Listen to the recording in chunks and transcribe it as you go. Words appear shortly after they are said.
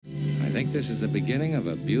think this is the beginning of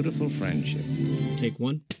a beautiful friendship. Take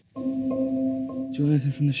one. Do you want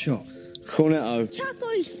anything from the shop? Cornetto. Chalk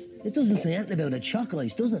ice! It doesn't say anything about a chalk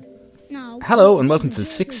ice, does it? No. Hello and welcome to the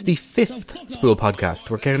 65th Spool Podcast.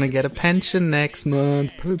 We're going to get a pension next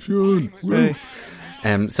month. Pension! Woo.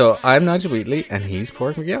 So I'm Nigel Wheatley and he's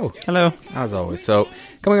Pork McGill. Hello. As always. So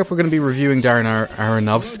coming up we're going to be reviewing Darren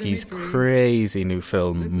Aronofsky's crazy new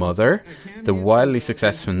film Mother, the wildly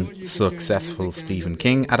successful Stephen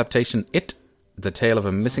King adaptation It, the tale of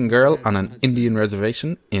a missing girl on an Indian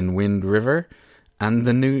reservation in Wind River, and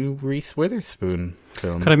the new Reese Witherspoon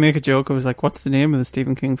film. Could I make a joke? I was like, what's the name of the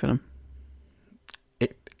Stephen King film?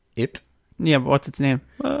 It? Yeah, but what's its name?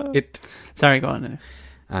 It. Sorry, go on.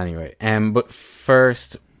 Anyway, but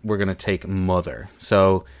first we're going to take Mother.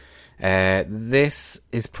 So this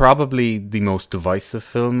is probably the most divisive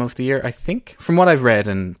film of the year, I think. From what I've read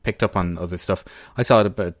and picked up on other stuff, I saw it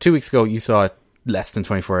about 2 weeks ago. You saw it less than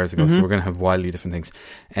 24 hours ago, so we're going to have wildly different things.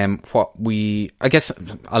 I guess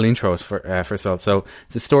I'll intro it first of all. So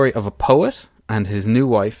it's the story of a poet and his new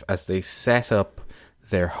wife as they set up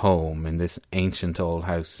their home in this ancient old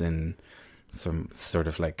house in some sort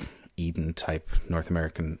of like Eden type North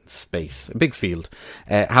American space, a big field.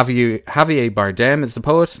 Javier Bardem is the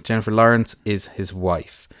poet. Jennifer Lawrence is his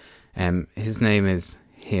wife. His name is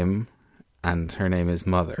Him, and her name is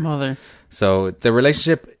Mother. So the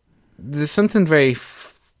relationship, there's something very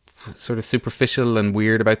sort of superficial and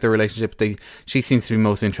weird about their relationship. She seems to be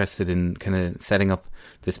most interested in kind of setting up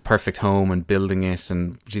this perfect home and building it,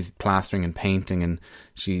 and she's plastering and painting, and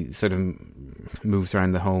she sort of moves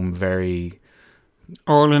around the home very...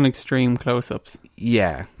 All in extreme close-ups.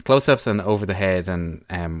 Yeah, close-ups and over the head, and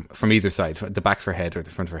from either side, the back of her head or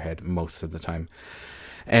the front of her head most of the time.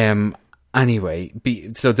 Anyway,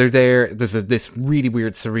 so they're there. There's this really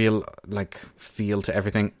weird, surreal like feel to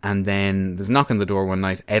everything, and then there's a knock on the door one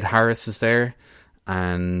night. Ed Harris is there,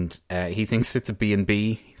 and he thinks it's a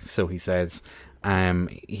B&B, so he says.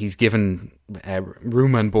 He's given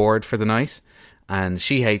room and board for the night, and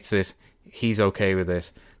she hates it. He's okay with it.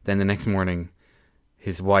 Then the next morning,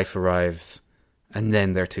 his wife arrives, and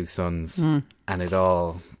then their two sons, and it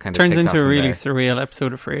all kind of turns takes into off a from really there. surreal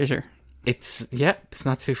episode of Frasier. It's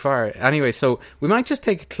not too far. Anyway, so we might just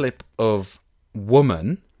take a clip of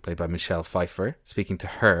Woman, played by Michelle Pfeiffer, speaking to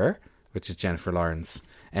her, which is Jennifer Lawrence,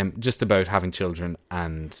 just about having children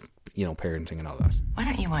and, parenting and all that. Why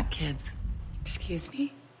don't you want kids? Excuse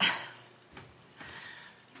me?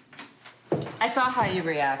 I saw how you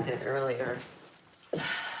reacted earlier.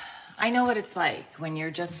 I know what it's like when you're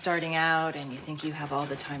just starting out and you think you have all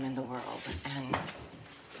the time in the world. And,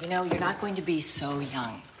 you're not going to be so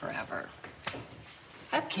young forever.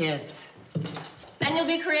 Have kids. And you'll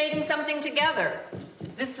be creating something together.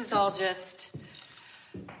 This is all just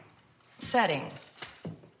setting.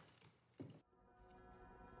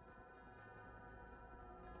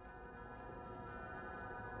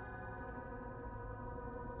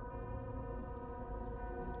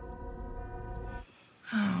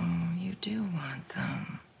 Oh, you do want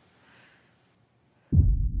them.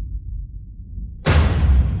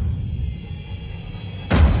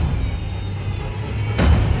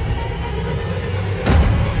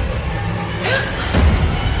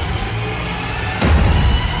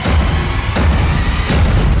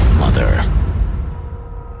 Mother.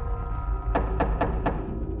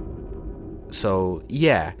 So,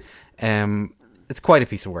 yeah. It's quite a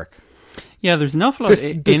piece of work. Yeah, there's an awful lot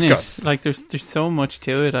in Discuss. it. Like, there's so much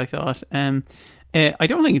to it, I thought. I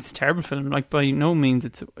don't think it's a terrible film. Like, by no means,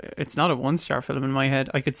 it's not a 1-star film in my head.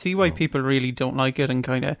 I could see why people really don't like it and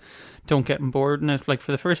kind of don't get on board in it. Like,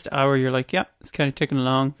 for the first hour, you're like, yeah, it's kind of ticking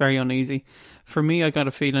along, very uneasy. For me, I got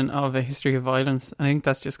a feeling of a history of violence. I think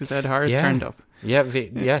that's just because Ed Harris turned up. Yeah,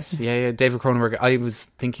 David Cronenberg. I was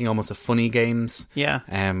thinking almost of Funny Games. Yeah.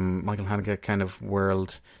 Michael Haneke kind of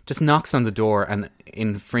world. Just knocks on the door and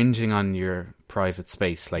infringing on your private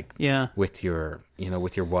space, like with your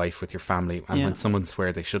wife, with your family, and when someone's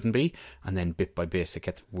where they shouldn't be, and then bit by bit it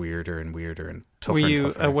gets weirder and weirder and tougher. Were you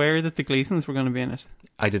and tougher. aware that the Gleasons were going to be in it?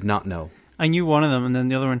 I did not know. I knew one of them, and then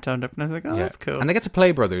the other one turned up, and I was like, oh, that's cool. And they get to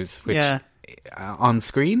play brothers, which on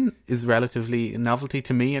screen is relatively a novelty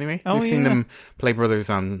to me anyway. We've seen them play brothers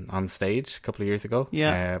on stage a couple of years ago.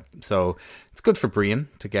 So it's good for Brian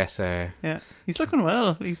to get... he's looking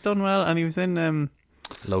well. He's done well, and he was in...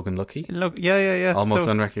 Logan Lucky. So, Almost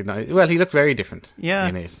unrecognised. Well, he looked very different. Yeah.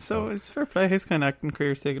 In it, so it's fair play. His kind of acting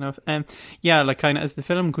career's taken off. Like kind of as the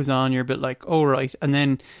film goes on, you're a bit like, oh right. And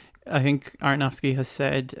then I think Aronofsky has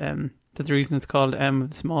said that the reason it's called M of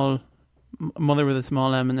the Small Mother with a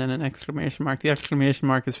small M and then an exclamation mark. The exclamation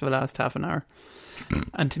mark is for the last half an hour.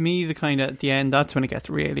 And to me, the kind of at the end, that's when it gets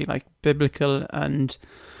really like biblical and,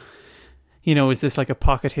 you know, is this like a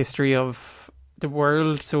pocket history of the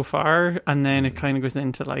world so far? And then it kind of goes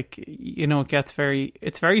into like, you know, it's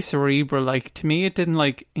very cerebral. Like to me, it didn't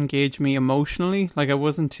like engage me emotionally. Like I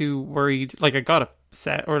wasn't too worried. Like I got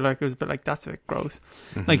upset or like it was a bit like, that's a bit gross.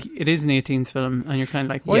 Like it is an 18s film and you're kind of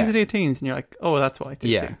like, why is it 18s? And you're like, oh, that's why it's 18s.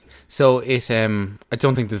 Yeah. So it, I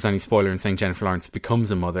don't think there's any spoiler in saying Jennifer Lawrence becomes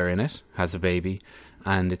a mother in it, has a baby,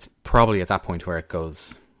 and it's probably at that point where it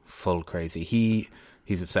goes full crazy.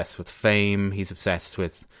 He's obsessed with fame, he's obsessed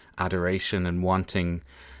with adoration and wanting,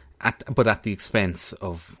 but at the expense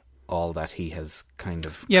of all that he has kind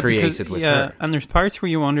of created with her. And there's parts where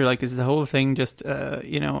you wonder, like, is the whole thing just,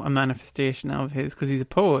 you know, a manifestation of his, because he's a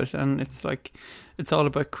poet, and it's like, it's all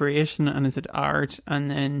about creation, and is it art, and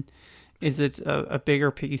then is it a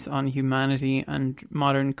bigger piece on humanity and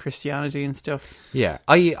modern Christianity and stuff? Yeah,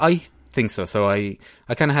 I think so. So I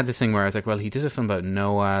kind of had this thing where I was like, well, he did a film about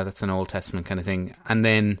Noah, that's an Old Testament kind of thing, and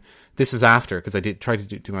then this was after, because I did try to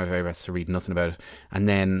do my very best to read nothing about it, and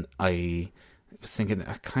then I was thinking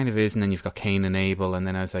it kind of is, and then you've got Cain and Abel, and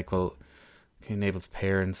then I was like, well, Cain and Abel's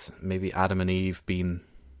parents, maybe Adam and Eve being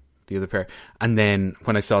the other pair, and then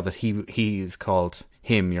when I saw that he is called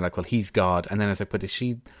him, you're like, well, he's God, and then I was like, but is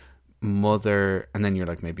she Mother, and then you're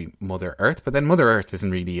like, maybe Mother Earth, but then Mother Earth isn't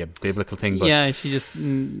really a biblical thing. But yeah, she just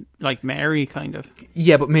like Mary kind of.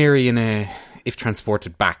 Yeah, but Mary if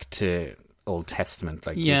transported back to Old Testament,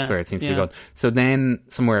 like that's where it seems to be gone. So then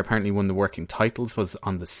somewhere apparently one of the working titles was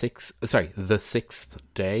on the sixth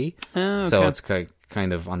day. Oh, okay. So it's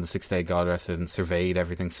kind of on the sixth day God rested and surveyed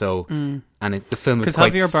everything. So and the film is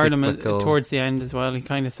quite Javier Bardem cyclical. Towards the end as well, he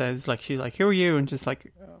kind of says, like, she's like, who are you? And just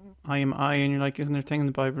like, I am I, and you're like, isn't there a thing in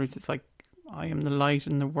the Bible? It's like, I am the light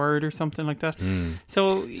and the word or something like that.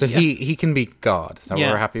 So he can be God. Is that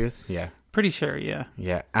what we're happy with? Yeah, pretty sure.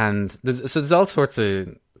 Yeah. And there's all sorts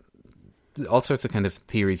of kind of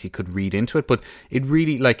theories you could read into it, but it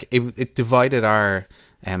really like it divided our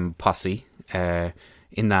posse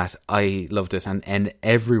in that I loved it and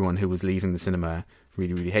everyone who was leaving the cinema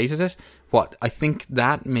really, really hated it. What I think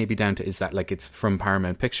that may be down to is that like it's from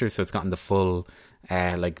Paramount Pictures, so it's gotten the full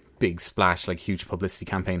like big splash, like huge publicity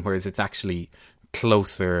campaign, whereas it's actually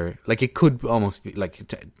closer, like it could almost be like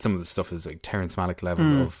some of the stuff is like Terrence Malick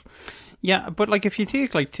level of. Yeah, but like if you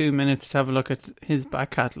take like 2 minutes to have a look at his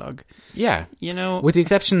back catalogue, yeah, you know, with the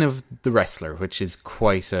exception of The Wrestler, which is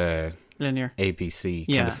quite a linear ABC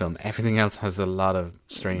kind of film, everything else has a lot of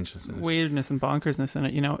strangeness in it. Weirdness and bonkersness in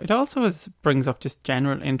it. You know, it also brings up just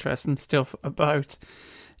general interest and stuff about,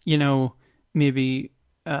 you know, maybe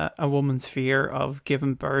a woman's fear of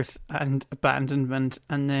giving birth and abandonment,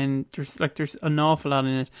 and then there's an awful lot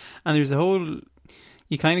in it, and there's a whole,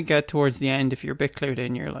 you kind of get towards the end, if you're a bit clued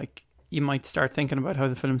in, you're like, you might start thinking about how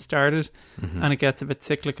the film started, and it gets a bit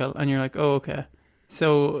cyclical, and you're like, oh, okay.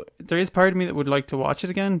 So there is part of me that would like to watch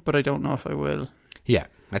it again, but I don't know if I will. Yeah,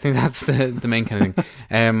 I think that's the main kind of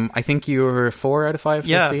thing. I think you were 4 out of 5.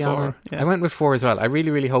 Yeah, 4. Yeah. I went with 4 as well. I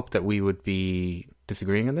really, really hoped that we would be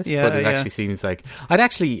disagreeing on this, yeah, but it actually seems like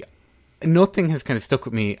nothing has kind of stuck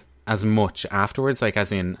with me as much afterwards, like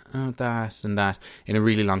as in that and that in a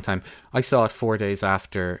really long time. I saw it 4 days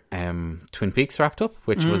after Twin Peaks wrapped up,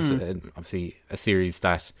 which was obviously a series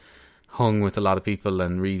that hung with a lot of people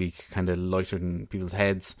and really kind of loitered in people's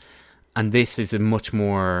heads, and this is a much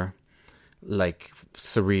more like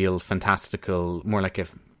surreal, fantastical, more like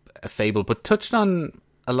a fable, but touched on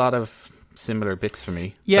a lot of similar bits for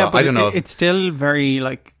me. Yeah, so, but I don't know. It's still very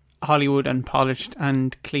like Hollywood and polished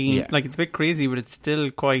and clean. Yeah. Like it's a bit crazy, but it's still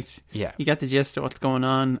quite. Yeah, you get the gist of what's going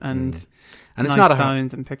on, and it's nice not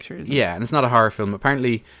sounds and pictures. Yeah, and it's not a horror film.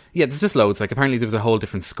 Apparently, there's just loads. Like apparently there was a whole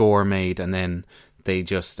different score made, and then they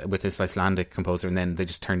just, with this Icelandic composer, and then they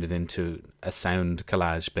just turned it into a sound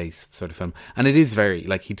collage based sort of film. And it is very,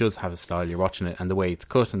 like, he does have a style. You're watching it, and the way it's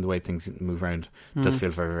cut and the way things move around does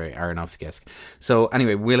feel very, very Aronofsky-esque. So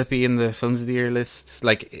anyway, will it be in the Films of the Year lists?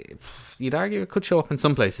 Like, you'd argue it could show up in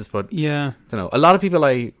some places, but I don't know. A lot of people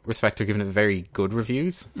I respect are giving it very good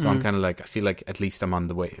reviews. So I'm kind of like, I feel like at least I'm on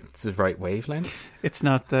the right wavelength. It's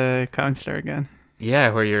not The Counselor again.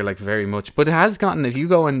 Yeah, where you're like very much, but it has gotten, if you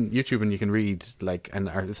go on YouTube and you can read like,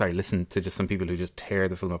 listen to just some people who just tear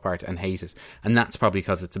the film apart and hate it, and that's probably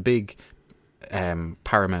because it's a big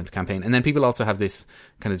Paramount campaign. And then people also have this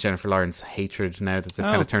kind of Jennifer Lawrence hatred now that they've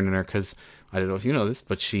kind of turned on her, because I don't know if you know this,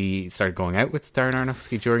 but she started going out with Darren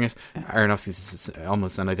Aronofsky during it. Aronofsky's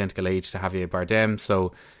almost an identical age to Javier Bardem,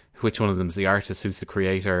 so which one of them's the artist, who's the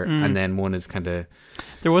creator, and then one is kind of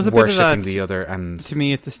There was a bit of worshipping that the other. And to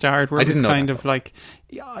me at the start, where I it was didn't know kind that, of like,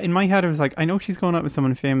 in my head, I was like, I know she's going out with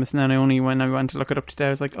someone famous, and then when I went to look it up today,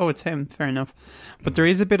 I was like, oh, it's him. Fair enough. But there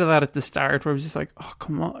is a bit of that at the start where I was just like, oh,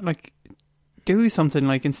 come on, like, do something.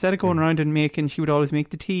 Like, instead of going around and making, she would always make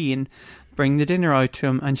the tea and bring the dinner out to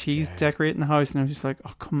him, and she's decorating the house, and I was just like,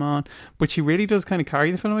 oh, come on. But she really does kind of carry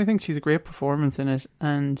the film. I think she's a great performance in it,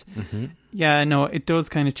 and yeah, no, it does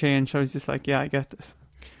kind of change. I was just like, yeah, I get this.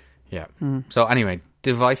 Yeah. So anyway,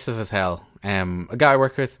 divisive as hell. A guy I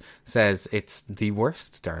work with says it's the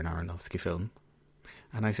worst Darren Aronofsky film,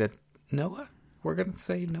 and I said, Noah. We're going to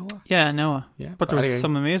say Noah. Yeah, Noah. Yeah, but there was anyway,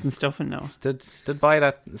 some amazing stuff in Noah. Stood by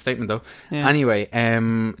that statement though. Yeah. Anyway,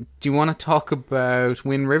 do you want to talk about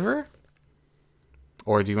Wind River,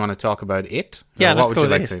 or do you want to talk about it? Yeah, or let's what go would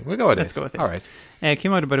you with like it. to? We'll go with Let's it. go with it. All right. It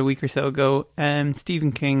came out about a week or so ago.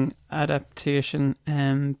 Stephen King adaptation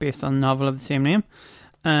based on a novel of the same name.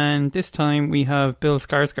 And this time we have Bill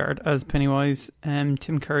Skarsgård as Pennywise.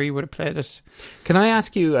 Tim Curry would have played it. Can I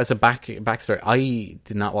ask you as a backstory? I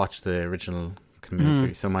did not watch the original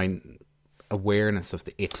miniseries, so my awareness of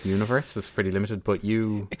the It universe was pretty limited. But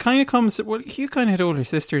you, It kind of comes. Well, you kind of had older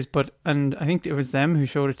sisters, and I think it was them who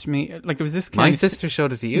showed it to me. Like it was this. my sister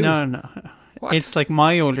showed it to you. No. What? It's like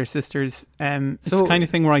my older sisters. It's So- the kind of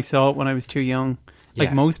thing where I saw it when I was too young, like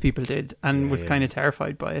Yeah. most people did, and was yeah. kind of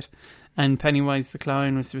terrified by it. And Pennywise the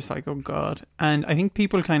clown was just like, oh god. And I think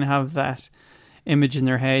people kind of have that image in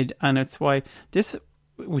their head, and it's why this,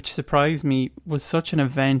 which surprised me, was such an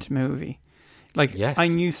event movie. Like, Yes. I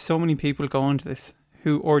knew so many people going to this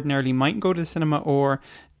who ordinarily mightn't go to the cinema, or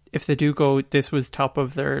if they do go, this was top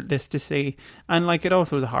of their list to see. And like, it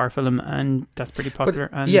also was a horror film, and that's pretty popular.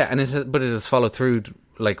 But, and yeah, and it has followed through.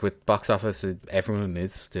 Like with box office, everyone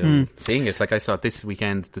is still seeing it. Like I saw it this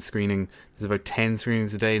weekend, the screening. There's about 10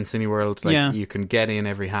 screenings a day in Cineworld. Like Yeah. you can get in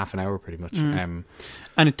every half an hour, pretty much. And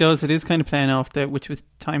it is kind of playing off that, which was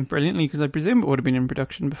timed brilliantly, because I presume it would have been in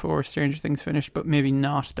production before Stranger Things finished, but maybe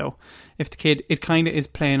not though. If the kid, it kind of is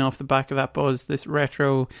playing off the back of that buzz, this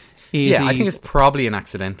retro 80s. Yeah, I think it's probably an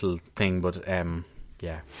accidental thing, but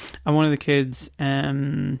yeah. And one of the kids,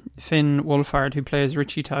 Finn Wolfhard, who plays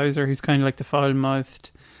Richie Towser, who's kind of like the foul-mouthed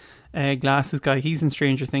glasses guy, he's in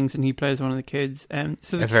Stranger Things, and he plays one of the kids.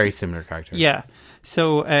 So A very similar character. yeah.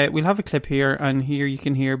 So we'll have a clip here, and here you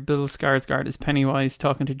can hear Bill Skarsgård as Pennywise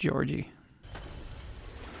talking to Georgie.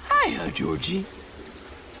 Hiya, Georgie.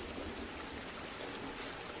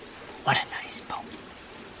 What a nice boat.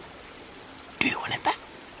 Do you want it back?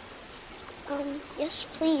 Yes,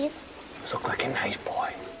 please. You look like a nice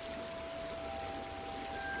boy.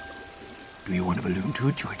 Do you want a balloon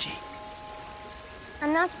too, Georgie?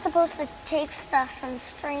 I'm not supposed to take stuff from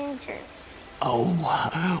strangers.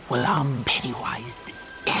 Oh, well, I'm Pennywise the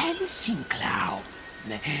dancing clown.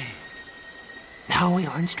 Now we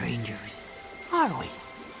aren't strangers, are we?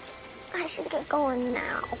 I should get going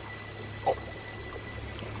now.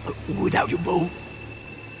 Without your boat?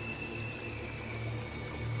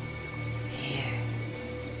 Here.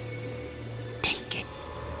 Take it.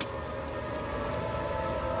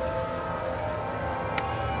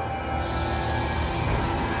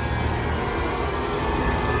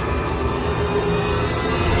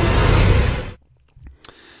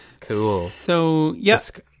 Cool. So, yeah.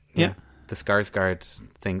 The Skarsgård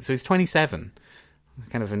thing. So he's 27.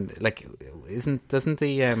 Kind of doesn't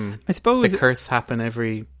the I suppose the curse happen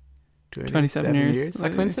every 27 years. Is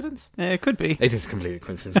that coincidence? It could be. It is completely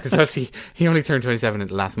coincidence, because obviously he only turned 27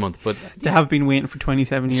 last month, but They have been waiting for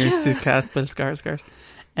 27 years to cast Bill Skarsgård.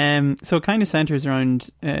 So it kind of centres around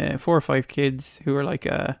 4 or 5 kids who are like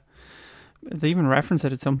they even reference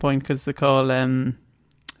it at some point, because they call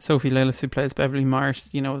Sophie Lillis, who plays Beverly Marsh,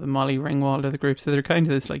 the Molly Ringwald of the group. So they're kind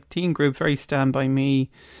of this like teen group, very Stand By Me.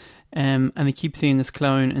 And they keep seeing this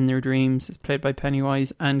clown in their dreams. It's played by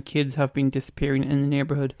Pennywise, and kids have been disappearing in the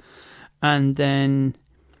neighbourhood. And then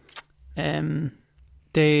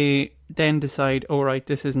they then decide, oh right,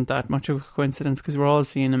 this isn't that much of a coincidence, because we're all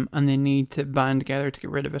seeing him, and they need to band together to get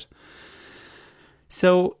rid of it.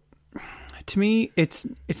 So to me, it's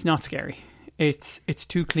not scary. It's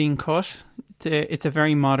too clean cut. It's a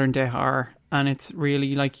very modern day horror, and it's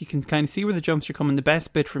really like, you can kind of see where the jumps are coming. The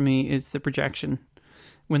best bit for me is the projection.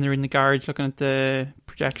 When they're in the garage looking at the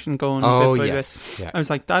projection going bit by bit. Yeah. I was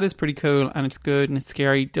like, that is pretty cool, and it's good, and it's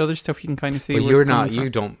scary. The other stuff you can kind of see. But where you're it's coming not. from. You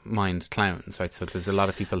don't mind clowns, right? So there's a lot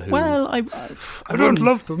of people who. Well, I don't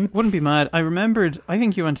love them. Wouldn't be mad. I remembered. I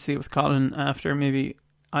think you went to see it with Colin after maybe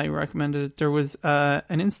I recommended it. There was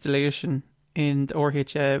an installation in the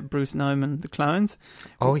RH Bruce Nauman, The Clowns.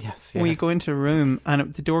 Oh, yes. Yeah. When you go into a room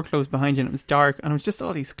and the door closed behind you and it was dark and it was just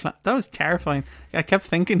all these that was terrifying. I kept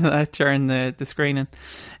thinking of that during the screening.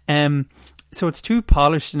 So it's too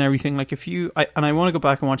polished and everything. Like I want to go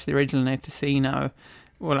back and watch the original now to see now,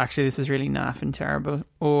 well, actually this is really naff and terrible.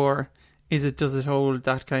 Or does it hold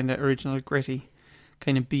that kind of original gritty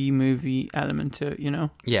kind of B-movie element to it, you know?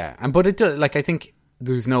 Yeah, but it does, like, I think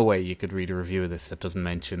there's no way you could read a review of this that doesn't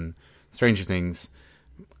mention Stranger Things,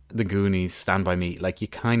 The Goonies, Stand By Me. Like, you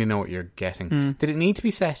kind of know what you're getting. Did it need to be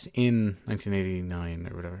set in 1989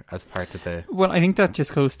 or whatever as part of the... Well, I think that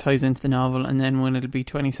just ties into the novel, and then when it'll be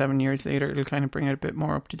 27 years later, it'll kind of bring it a bit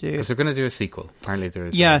more up to date. Because they're going to do a sequel. Apparently there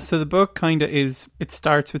is. Yeah, so the book kind of is... It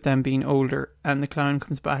starts with them being older, and the clown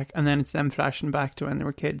comes back, and then it's them flashing back to when they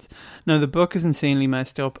were kids. Now, the book is insanely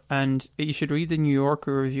messed up, and you should read the New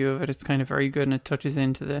Yorker review of it. It's kind of very good, and it touches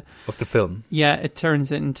into the... Of the film? Yeah, it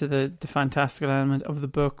turns it into the fantastical element of the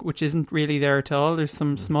book, which isn't really there at all. There's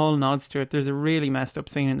some small nods to it. There's a really messed up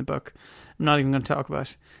scene in the book I'm not even going to talk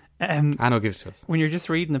about. I know, give it to us. When you're just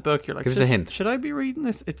reading the book, you're like, give us a hint. Should I be reading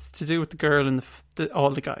this? It's to do with the girl and all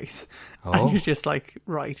the guys. Oh. And you're just like,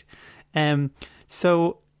 right.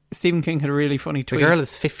 So Stephen King had a really funny tweet. The girl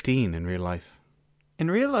is 15 in real life. In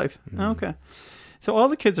real life? Okay. So all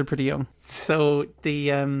the kids are pretty young. So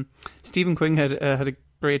the Stephen King had a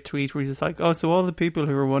great tweet where he's just like, oh, so all the people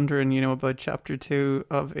who were wondering, you know, about chapter 2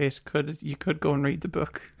 of it, you could go and read the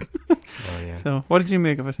book. Oh, yeah. So what did you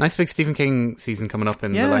make of it? Nice big Stephen King season coming up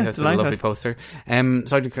in the Lighthouse with a lovely poster.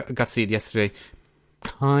 So I got to see it yesterday.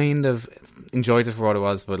 Kind of enjoyed it for what it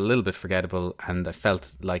was, but a little bit forgettable, and I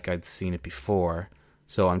felt like I'd seen it before.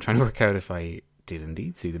 So I'm trying to work out if I did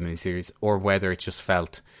indeed see the miniseries or whether it just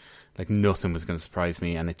felt like nothing was going to surprise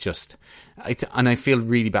me, and I feel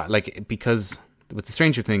really bad, like, because with the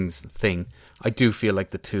Stranger Things thing, I do feel like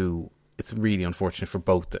the two, it's really unfortunate for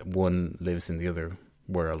both that one lives in the other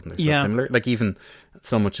world and they're so similar. Like, even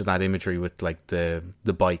so much of that imagery with like the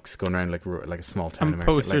bikes going around like a small town and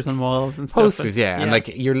America, posters like, on walls and stuff. Posters, and like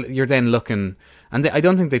you're then looking, and I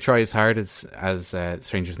don't think they try as hard as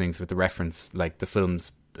Stranger Things with the reference, like the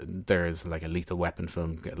films. There's like a Lethal Weapon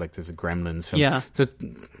film, like there's a Gremlins film, so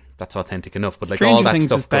that's authentic enough. But like Stranger all that Things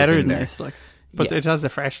stuff is better goes in than there. this, like. But it has a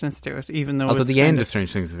freshness to it, even though although it's the end of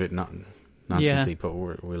Stranger Things is a bit nonsensy, but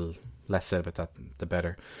we'll less said about that the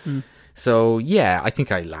better. So yeah, I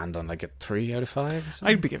think I land on like a 3 out of 5.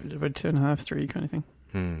 I'd be giving it about 2.5, 3 kind of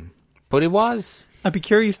thing. But it was. I'd be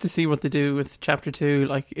curious to see what they do with chapter 2.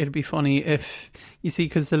 Like, it'd be funny if you see,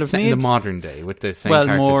 because they'll have set made in the modern day with the same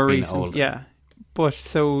characters more being recent, older. yeah. But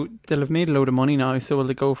so they'll have made a load of money now. So will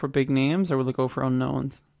they go for big names or will they go for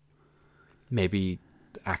unknowns? Maybe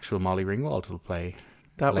actual Molly Ringwald will play.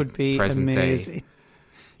 That like would be Day. amazing.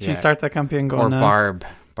 Should we Yeah. start that campaign going or now?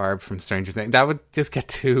 Barb from Stranger Things. That would just get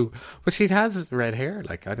too... But she has red hair.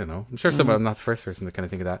 Like, I don't know. I'm sure I'm not the first person to kind of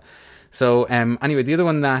think of that. So, anyway, the other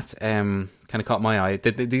one that kind of caught my eye,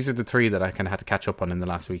 these are the 3 that I kind of had to catch up on in the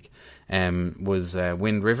last week, was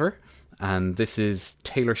Wind River. And this is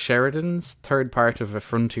Taylor Sheridan's third part of a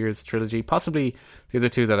Frontiers trilogy. Possibly the other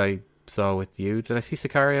 2 that I saw with you. Did I see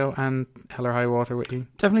Sicario and Hell or High Water with you?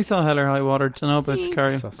 Definitely saw Hell or High Water. Don't know about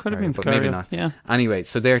Sicario. Could have been but Sicario. maybe not. Yeah. Anyway,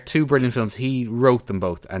 so they're 2 brilliant films. He wrote them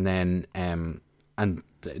both, and then and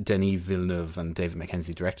Denis Villeneuve and David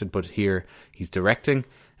Mackenzie directed. But here he's directing.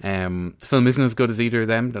 The film isn't as good as either of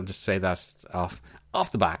them. I'll just say that off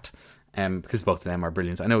the bat. Because both of them are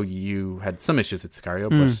brilliant. I know you had some issues with Sicario,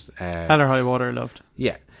 but Hell or High Water I loved.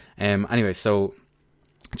 Yeah. Anyway, so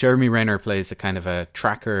Jeremy Renner plays a kind of a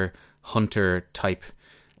tracker hunter type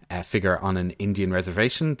figure on an Indian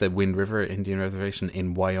reservation, the Wind River Indian Reservation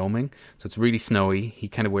in Wyoming. So it's really snowy. He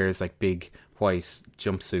kind of wears like big white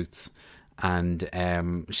jumpsuits and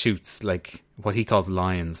shoots like what he calls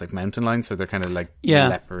lions, like mountain lions. So they're kind of like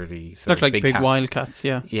leopardy. So look like big cats. wildcats.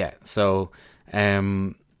 Yeah. Yeah. So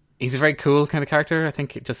he's a very cool kind of character. I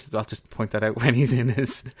think I'll just point that out when he's in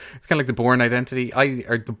his. It's kind of like the Bourne Identity.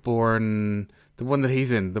 The one that he's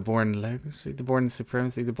in, the Bourne Legacy, the Bourne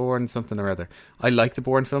Supremacy, the Bourne something or other. I like the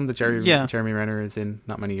Bourne film that Jeremy Renner is in.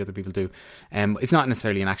 Not many other people do. It's not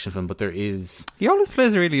necessarily an action film, but there is. He always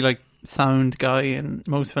plays a really like sound guy in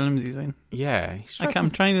most films he's in. Yeah, I'm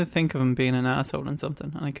trying to think of him being an asshole in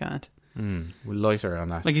something, and I can't. We'll lighter on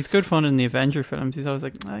that. Like, he's good fun in the Avenger films. He's always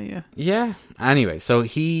like, oh yeah. Yeah. Anyway, so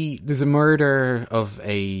there's a murder of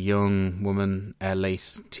a young woman,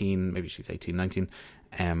 late teen, maybe she's 18,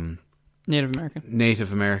 19.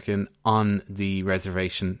 Native American on the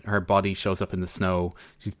reservation. Her body shows up in the snow.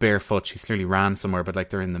 She's barefoot. She's clearly ran somewhere, but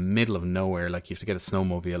like they're in the middle of nowhere. Like you have to get a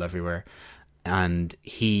snowmobile everywhere. and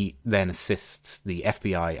he then assists the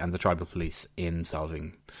FBI and the tribal police in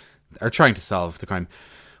trying to solve the crime.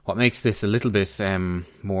 What makes this a little bit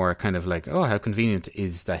more kind of like, oh, how convenient,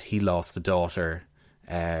 is that he lost a daughter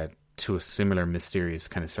to a similar mysterious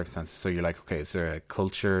kind of circumstances. So you're like, okay, is there a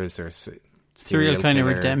culture? Is there a serial kind killer?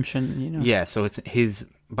 of redemption, you know? Yeah, so it's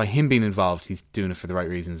by him being involved, he's doing it for the right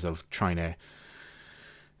reasons of trying to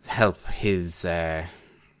help his...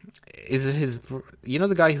 is it his... You know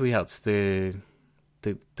the guy who he helps, the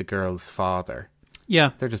girl's father?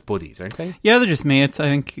 Yeah. They're just buddies, aren't they? Yeah, they're just mates. I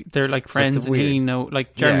think they're like friends, it's and weird. he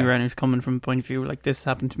like Jeremy Renner's coming from a point of view like, this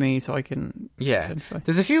happened to me, so I can identify.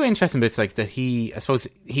 There's a few interesting bits like that. I suppose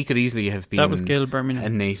he could easily have been... That was Gil Birmingham. A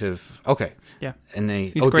native... Okay. Yeah.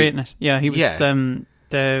 He's great in it. Yeah, he was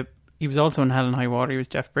he was also in Hell and High Water. He was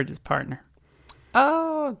Jeff Bridges' partner.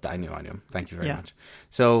 Oh, I knew him. Thank you very much.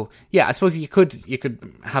 So, yeah, I suppose you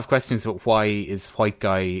could have questions about why is white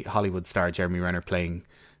guy Hollywood star Jeremy Renner playing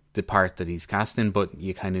the part that he's casting, but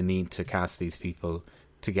you kind of need to cast these people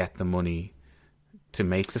to get the money to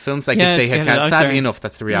make the films. Like, if they had cast, sadly enough,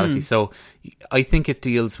 that's the reality. So I think it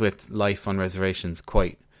deals with life on reservations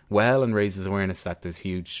quite well and raises awareness that there's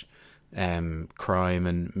huge crime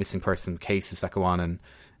and missing person cases that go on,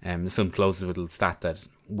 and the film closes with a little stat that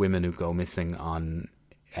women who go missing on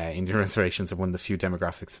Indian reservations are one of the few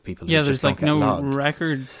demographics of people who just there's don't like get no logged.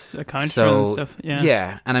 records accounted for and stuff.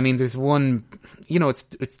 Yeah, and I mean, there's one,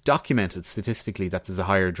 it's documented statistically that there's a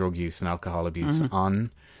higher drug use and alcohol abuse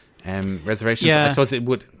on reservations. Yeah. I suppose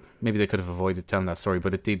maybe they could have avoided telling that story,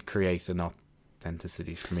 but it did create an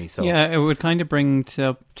authenticity for me. So yeah, it would kind of bring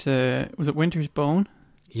up to was it Winter's Bone?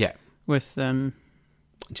 Yeah, with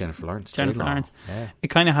Jennifer Lawrence. Yeah. It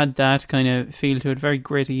kind of had that kind of feel to it, very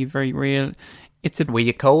gritty, very real. Were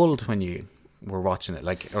you cold when you were watching it?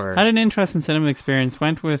 Had an interesting cinema experience.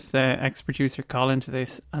 Went with ex-producer Colin to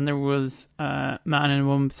this, and there was a man and a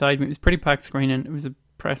woman beside me. It was a pretty packed screening. It was a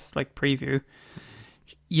press preview.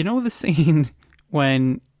 You know the scene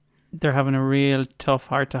when they're having a real tough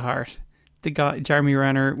heart-to-heart? The guy, Jeremy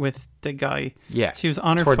Renner, with the guy. Yeah. She was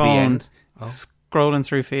on her Toward the phone, end. scrolling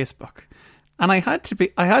through Facebook. And I had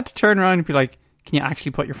to turn around and be like, can you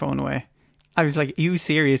actually put your phone away? I was like, are you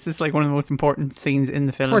serious? This is like one of the most important scenes in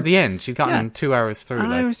the film. Toward the end, she'd gotten 2 hours through.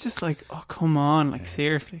 And I was just like, oh, come on.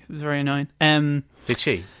 Seriously. It was very annoying. Did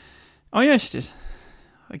she? Oh, yeah, she did.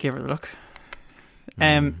 I gave her the look.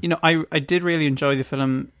 I did really enjoy the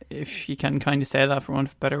film, if you can kind of say that for want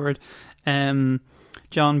of a better word. John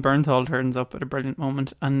Bernthal turns up at a brilliant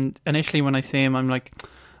moment. And initially when I see him, I'm like,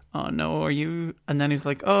 oh, no, are you? And then he was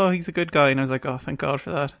like, oh, he's a good guy. And I was like, oh, thank God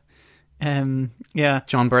for that. Yeah.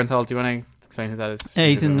 John Bernthal, do you want to explain who that is? Yeah,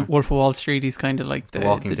 he's in Wolf of Wall Street. He's kind of like the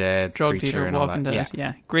Walking Dead, drug Preacher dealer, and all Walking that. Dead.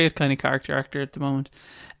 Yeah, great kind of character actor at the moment.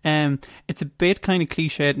 It's a bit kind of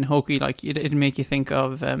cliched and hokey. Like it'd make you think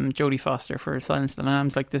of Jodie Foster for Silence of the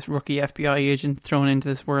Lambs, like this rookie FBI agent thrown into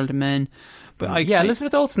this world of men. But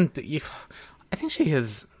Elizabeth Olsen, I think she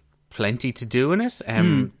has plenty to do in it.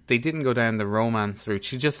 They didn't go down the romance route.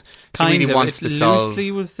 She really wants to solve.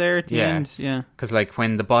 Loosely was there at the end. Yeah, because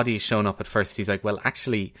when the body is shown up at first, he's like, well,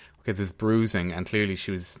 actually, okay, there's bruising, and clearly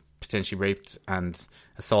she was potentially raped and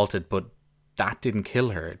assaulted, but that didn't kill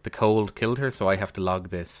her. The cold killed her, so I have to log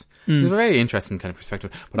this. It's a very interesting kind of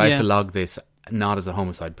perspective, but I have to log this not as a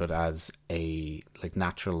homicide, but as a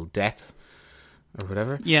natural death or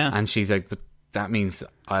whatever. Yeah, and she's like, but that means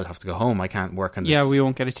I'll have to go home. I can't work on this. Yeah, we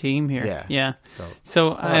won't get a team here. Yeah.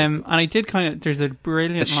 So and I did kind of. There's a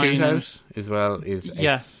brilliant the line shootout as well is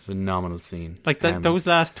a phenomenal scene. Like those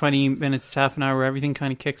last 20 minutes to half an hour where everything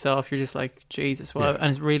kind of kicks off. You're just like, Jesus, wow, and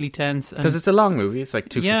it's really tense because it's a long movie. It's like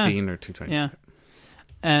 2:15 or 2:20.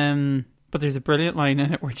 Yeah. But there's a brilliant line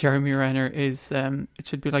in it where Jeremy Renner is. It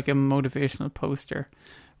should be like a motivational poster.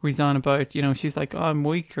 Where he's on about, she's like, oh, I'm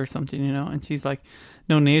weak or something, and she's like,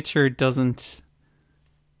 no, nature doesn't.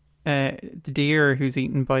 The deer who's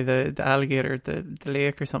eaten by the alligator, the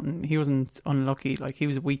lake or something, he wasn't unlucky. Like, he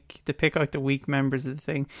was weak. They pick out the weak members of the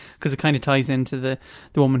thing because it kind of ties into the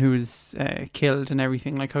woman who was killed and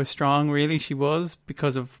everything, like how strong really she was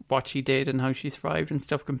because of what she did and how she survived and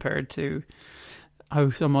stuff compared to how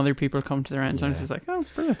some other people come to their end. And I was just like, oh,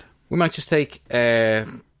 brilliant. We might just take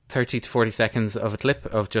 30 to 40 seconds of a clip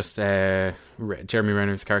of just Jeremy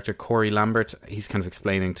Renner's character, Corey Lambert. He's kind of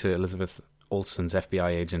explaining to Elizabeth Olsen's FBI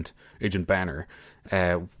agent, Agent Banner,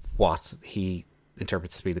 what he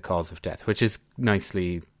interprets to be the cause of death, which is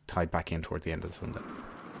nicely tied back in toward the end of this one.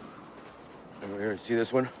 Over here, see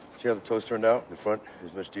this one? See how the toes turned out? The front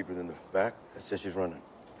is much deeper than the back. That's how she's running.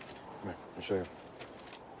 Come here, I'll show you.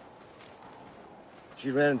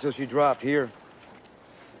 She ran until she dropped here.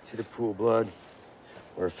 See the pool of blood?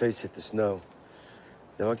 Where her face hit the snow.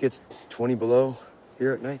 Now it gets 20 below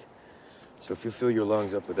here at night. So if you fill your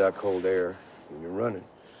lungs up with that cold air when you're running,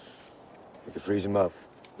 you can freeze them up.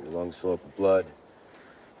 Your lungs fill up with blood.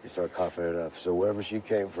 You start coughing it up. So wherever she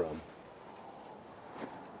came from,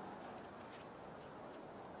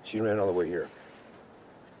 she ran all the way here.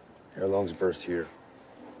 Her lungs burst here.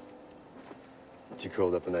 She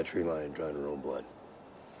curled up in that tree line and drowned her own blood.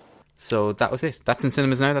 So that was it. That's in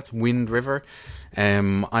cinemas now. That's Wind River.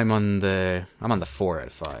 I'm on the 4 out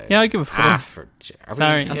of 5. Yeah, I give a 4. Are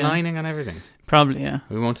Sorry, we aligning on everything? Probably, yeah.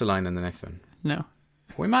 We won't align on the next one. No.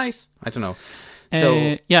 We might. I don't know.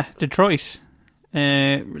 So yeah, Detroit.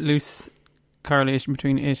 Loose correlation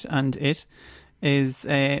between it and it is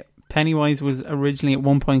Pennywise was originally at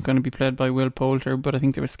one point going to be played by Will Poulter, but I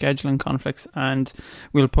think there were scheduling conflicts, and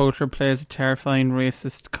Will Poulter plays a terrifying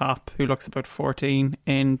racist cop who looks about 14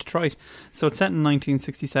 in Detroit. So it's set in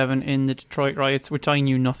 1967 in the Detroit riots, which I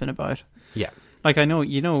knew nothing about. Yeah. Like, I know,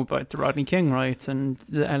 you know about the Rodney King riots and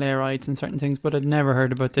the LA riots and certain things, but I'd never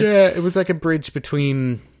heard about this. Yeah, it was like a bridge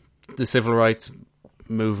between the civil rights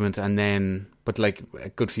movement and then, but like a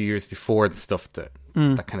good few years before the stuff that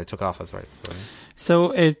kind of took off as riots.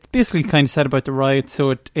 So it's basically kind of said about the riots.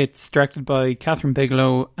 So it's directed by Catherine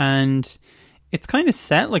Bigelow, and it's kind of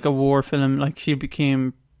set like a war film. Like, she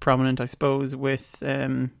became prominent, I suppose, with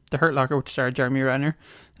The Hurt Locker, which starred Jeremy Renner.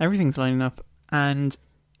 Everything's lining up, and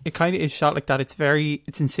it kind of is shot like that.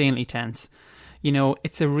 It's insanely tense. You know,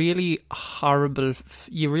 it's a really horrible,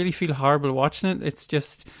 you really feel horrible watching it. It's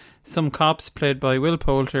just some cops played by Will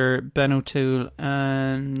Poulter, Ben O'Toole,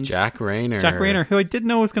 and Jack Rayner. Jack Rayner, who I didn't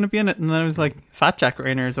know was going to be in it, and then I was like, fat Jack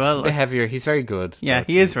Rayner as well. A bit heavier. He's very good. Yeah,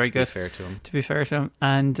 he is very good. To be fair to him.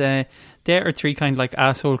 And there are 3 kind of like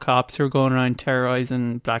asshole cops who are going around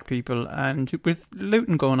terrorising black people and with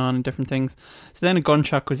looting going on and different things. So then a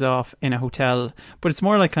gunshot goes off in a hotel, but it's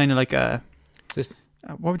more like kind of like a...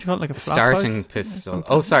 what would you call it? Like a starting pistol.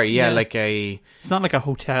 Oh, sorry. Yeah, like a... It's not like a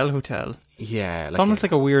hotel. Yeah. It's almost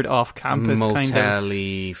like a weird off-campus kind of...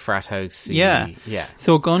 motel-y, frat house-y. Yeah.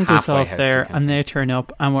 So a gun goes off there, kind of and they turn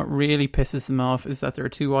up, and what really pisses them off is that there are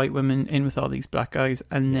 2 white women in with all these black guys,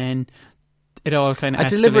 and then it all kind of escalates.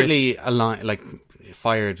 Deliberately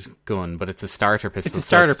fired gun, but it's a starter pistol. It's a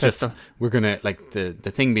starter pistol. Just, we're going to, like, the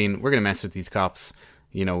thing being, we're going to mess with these cops,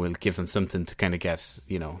 you know, we'll give them something to kind of get,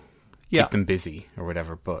 you know... keep them busy or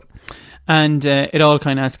whatever, and it all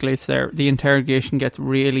kind of escalates there. The interrogation gets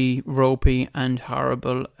really ropey and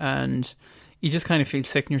horrible, and you just kind of feel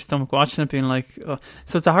sick in your stomach watching it, being like, oh.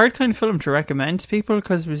 So it's a hard kind of film to recommend to people,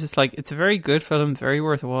 because it was just like, it's a very good film, very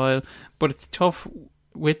worth a while, but it's tough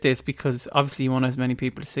with this because obviously you want as many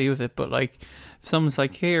people to see with it, but like, if someone's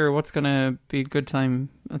like, here, what's going to be a good time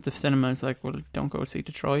at the cinema, it's like, well, don't go see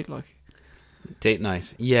Detroit, like. Date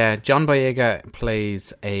night. Yeah, John Boyega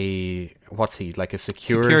plays like a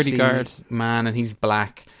security guard man, and he's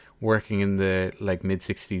black, working in the like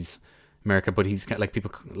mid-60s America, but he's like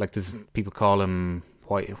people call him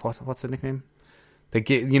white. What's the nickname? They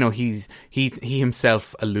get, you know, he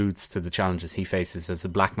himself alludes to the challenges he faces as a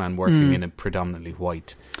black man working in a predominantly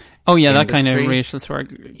white industry. That kind of racial slur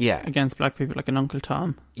against black people, like an Uncle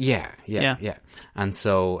Tom. Yeah. And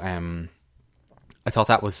so I thought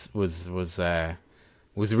that was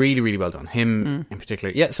really, really well done. Him in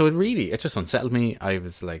particular. Yeah, so it just unsettled me. I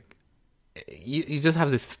was like, you just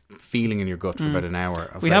have this feeling in your gut for about an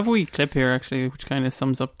hour. We have a wee clip here, actually, which kind of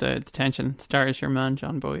sums up the tension. Stars your man,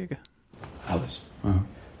 John Boyega. Fellas, you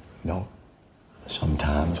know,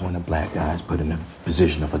 sometimes when a black guy is put in a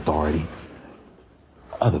position of authority,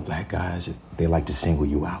 other black guys, they like to single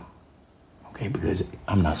you out. Okay, because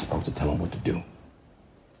I'm not supposed to tell them what to do.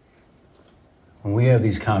 When we have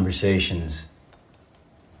these conversations,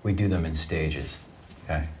 we do them in stages,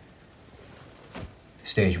 okay?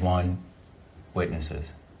 Stage 1, witnesses.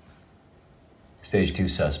 Stage 2,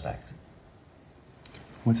 suspects.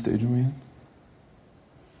 What stage are we in?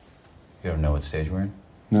 You don't know what stage we're in?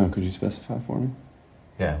 No, could you specify for me?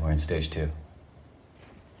 Yeah, we're in stage 2.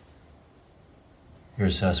 You're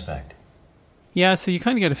a suspect. Yeah, so you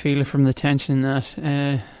kind of get a feel from the tension in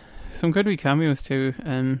that. Some good wee cameos too.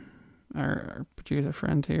 Our producer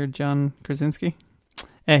friend here, John Krasinski,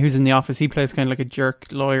 who's in The Office. He plays kind of like a jerk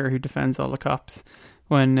lawyer who defends all the cops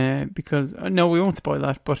because no, we won't spoil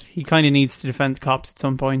that, but he kind of needs to defend the cops at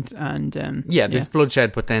some point, and there's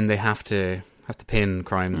bloodshed, but then they have to pin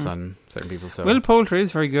crimes on certain people. So Will Poulter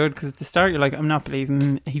is very good, because at the start you're like, I'm not believing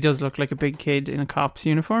him. He does look like a big kid in a cop's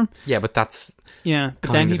uniform. Yeah, but that's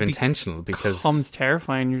kind of intentional, because becomes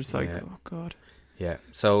terrifying. You're just like, oh god. Yeah,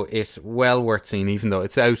 so it's well worth seeing, even though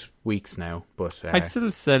it's out weeks now. But I'd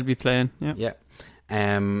still be playing. Yeah.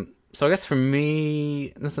 So I guess for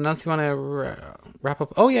me, nothing else you want to wrap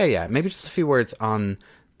up? Oh, yeah. Maybe just a few words on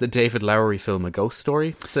the David Lowery film, A Ghost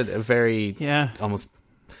Story. It's a very, almost...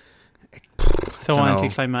 So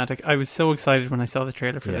anticlimactic. I was so excited when I saw the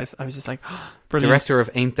trailer for this. I was just like, brilliant. Director of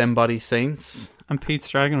Ain't Them Body Saints. And Pete's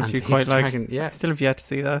Dragon, which you quite like. Yeah. I still have yet to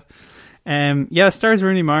see that. It stars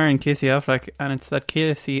Rooney Mara and Casey Affleck, and it's that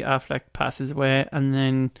Casey Affleck passes away and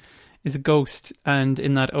then is a ghost, and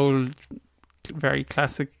in that old, very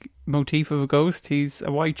classic motif of a ghost, he's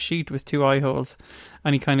a white sheet with 2 eye holes,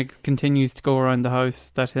 and he kind of continues to go around the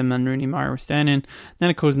house that him and Rooney Mara were staying in. Then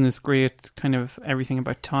it goes in this great kind of everything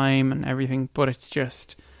about time and everything, but it's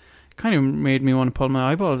just kind of made me want to pull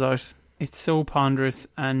my eyeballs out. It's so ponderous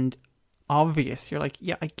and obvious. You're like,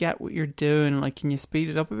 yeah, I get what you're doing. Like, can you speed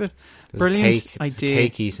it up a bit? There's Brilliant a idea.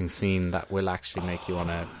 cake eating scene that will actually make you want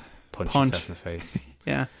to punch yourself in the face.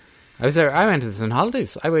 Yeah. I went to this on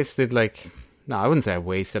holidays. I wasted I wouldn't say I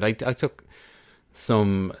wasted. I took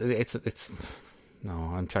some. No,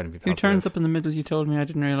 I'm trying to be. Who turns up in the middle? You told me. I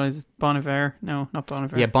didn't realise. Bon Iver. No, not Bon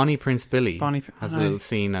Iver. Yeah, Bonnie Prince Billy has a little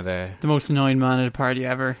scene at the most annoying man at a party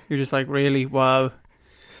ever. You're just like, really? Wow.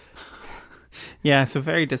 Yeah, so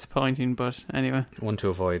very disappointing, but anyway. One to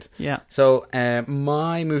avoid. Yeah. So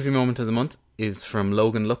my movie moment of the month is from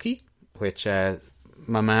Logan Lucky, which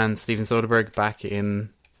my man Steven Soderbergh back in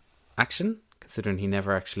action, considering he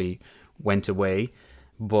never actually went away.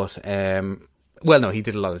 But, he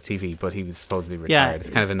did a lot of TV, but he was supposedly retired. Yeah, it's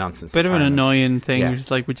kind of a nonsense. Bit of an annoying thing. Yeah. You're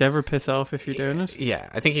just like, would you ever piss off if you're doing it? Yeah,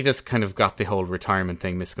 I think he just kind of got the whole retirement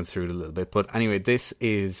thing misconstrued a little bit. But anyway, this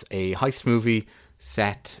is a heist movie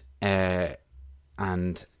set, and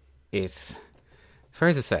where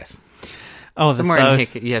is it set? Oh, somewhere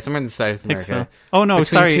South. Somewhere in the South America. Oh no,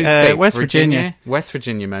 sorry, West Virginia. West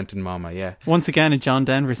Virginia Mountain Mama, yeah. Once again, a John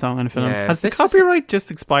Denver song in a film. Yeah, Has the copyright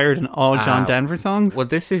just expired on all John Denver songs? Well,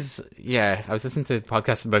 this is, I was listening to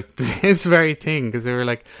podcasts about this very thing, because they were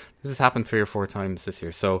like, this has happened 3 or 4 times this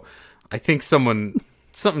year. So I think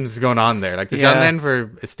something's going on there. Like the John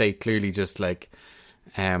Denver estate clearly just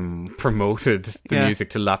promoted the music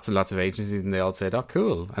to lots and lots of agencies, and they all said, oh,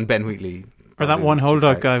 cool. And Ben Wheatley... Or that one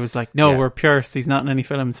holdout guy was like, no, we're purists. He's not in any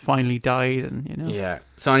films. Finally died, and Yeah.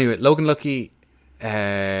 So anyway, Logan Lucky.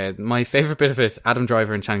 My favourite bit of it: Adam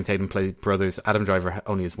Driver and Channing Tatum play brothers. Adam Driver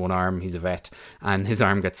only has one arm; he's a vet, and his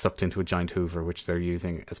arm gets sucked into a giant Hoover, which they're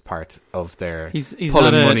using as part of their he's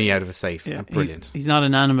pulling money out of a safe. Yeah, brilliant. He's not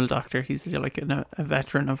an animal doctor; he's like a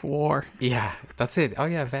veteran of war. Yeah, that's it. Oh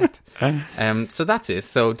yeah, vet. So that's it.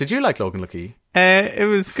 So did you like Logan Lucky? It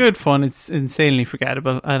was good fun. It's insanely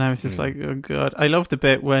forgettable, and I was just like, oh god. I love the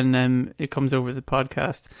bit when it comes over the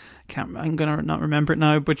podcast. I'm gonna not remember it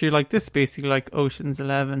now, but you're like, this is basically like Ocean's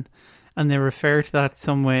 11, and they refer to that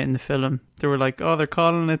some way in the film. They were like, oh, they're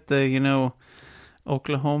calling it the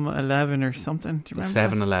Oklahoma 11 or something. Do you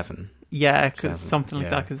remember? 7-11. Yeah, because something like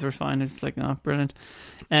that. Because they're fine. It's like, oh, brilliant.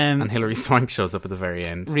 And Hilary Swank shows up at the very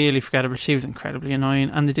end. Really forgettable. She was incredibly annoying.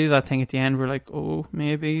 And they do that thing at the end. We're like, oh,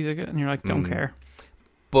 maybe, and you're like, don't care.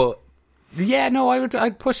 But yeah, no,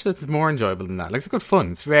 I'd push that it's more enjoyable than that. Like, it's good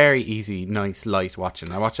fun. It's very easy, nice, light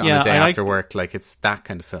watching. I watch it on a day after work. Like, it's that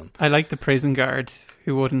kind of film. I like the prison guard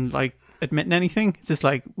who wouldn't like admitting anything. It's just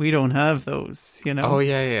like, we don't have those, Oh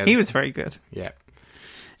yeah. He was very good. Yeah.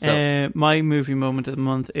 So, my movie moment of the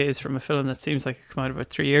month is from a film that seems like it came out about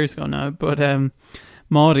 3 years ago now, but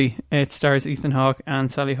Maudie. It stars Ethan Hawke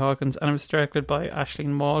and Sally Hawkins, and it was directed by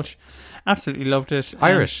Aisling Walsh. Absolutely loved it.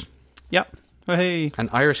 Irish. Yeah. Oh, hey. An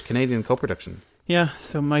Irish-Canadian co-production. Yeah,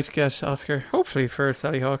 so might get Oscar, hopefully, for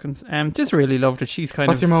Sally Hawkins. Just really loved it. She's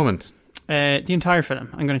What's your moment? The entire film.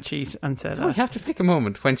 I'm going to cheat and say that. You have to pick a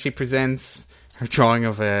moment when she presents her drawing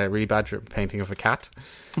of a really bad painting of a cat.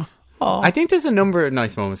 Oh. I think there's a number of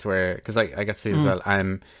nice moments where, because I got to see it as well,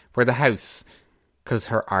 where the house, because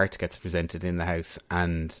her art gets presented in the house,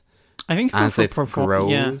 and I think as it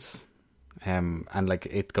grows, and like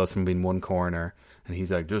it goes from being one corner, and he's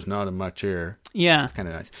like, just not in my chair. Yeah. It's kind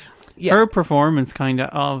of nice. Yeah. Her performance kind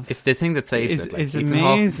of... It's the thing that saves it. Like, is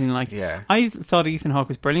amazing. Hawke, yeah. I thought Ethan Hawke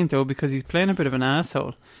was brilliant, though, because he's playing a bit of an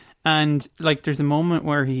asshole. And, like, there's a moment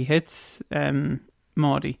where he hits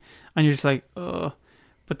Maudie, and you're just like, oh...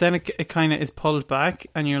 But then it kind of is pulled back,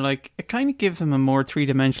 and you're like, it kind of gives him a more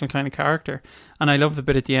 3-dimensional kind of character. And I love the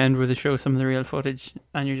bit at the end where they show some of the real footage,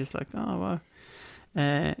 and you're just like, oh,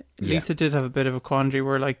 wow. Lisa did have a bit of a quandary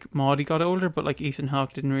where, like, Maudie got older, but, like, Ethan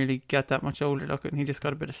Hawke didn't really get that much older looking. He just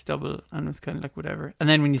got a bit of stubble, and was kind of like, whatever. And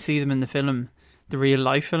then when you see them in the film, the real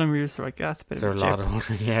life film, you're just like, that's a bit of a lot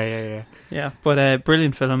older. Yeah. Yeah, but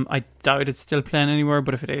brilliant film. I doubt it's still playing anywhere,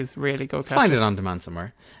 but if it is, really go catch it. Find it on demand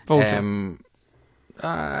somewhere.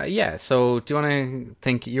 Yeah, so do you want to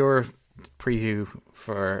think your preview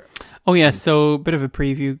for... Oh yeah, so a bit of a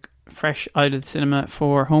preview, fresh out of the cinema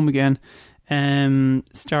for Home Again,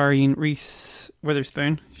 starring Reese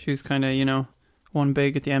Witherspoon. She was kind of, won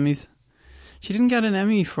big at the Emmys. She didn't get an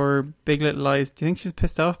Emmy for Big Little Lies. Do you think she was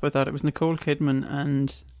pissed off about that? It was Nicole Kidman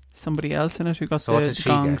and somebody else in it who got what the did she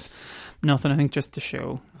gongs. get? Nothing, I think just the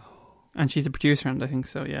show. And she's a producer on it, I think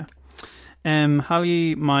so, yeah.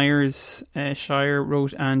 Holly Myers Shire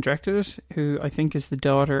wrote and directed it, who I think is the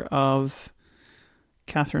daughter of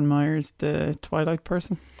Catherine Myers, the Twilight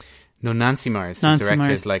person. No, Nancy Myers. Nancy Directed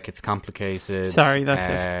Myers. like It's Complicated. Sorry, that's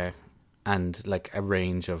it. And like a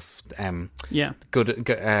range of yeah, good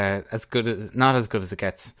as good as not as good as it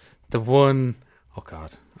gets. The one, oh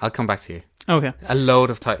god, I'll come back to you. Okay, a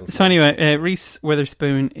load of titles. So anyway, Reese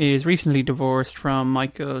Witherspoon is recently divorced from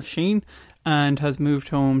Michael Sheen and has moved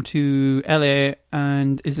home to LA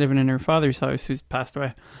and is living in her father's house, who's passed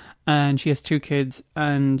away. And she has 2 kids,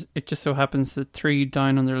 and it just so happens that 3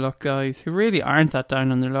 down on their luck guys, who really aren't that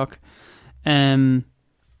down on their luck, aspiring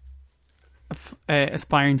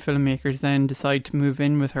filmmakers, then decide to move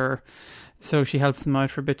in with her. So she helps them out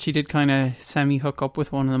for a bit. She did kind of semi-hook up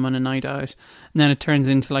with one of them on a night out. And then it turns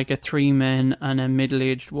into like a 3 men and a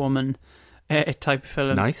middle-aged woman type of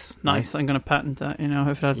film. Nice. I'm going to patent that,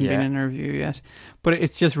 if it hasn't been in a review yet. But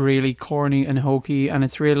it's just really corny and hokey, and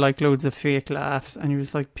it's real like loads of fake laughs. And you're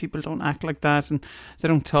just like, people don't act like that, and they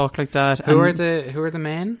don't talk like that. Who are the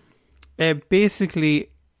men? Basically,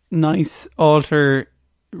 nice alter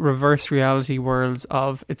reverse reality worlds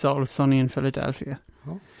of It's Always Sunny in Philadelphia.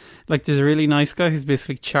 Oh. Like, there's a really nice guy who's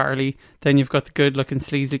basically Charlie. Then you've got the good-looking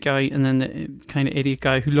sleazy guy, and then the kind of idiot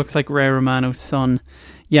guy who looks like Ray Romano's son.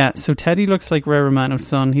 Yeah, so Teddy looks like Ray Romano's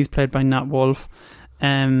son. He's played by Nat Wolff.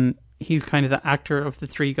 He's kind of the actor of the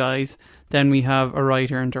 3 guys. Then we have a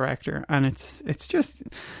writer and director, and it's just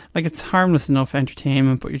like, it's harmless enough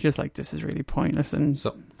entertainment, but you're just like, this is really pointless. And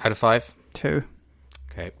so, out of 5, 2.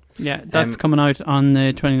 Okay. Yeah, that's coming out on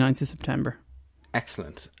the 29th of September.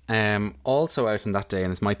 Excellent. Also out on that day,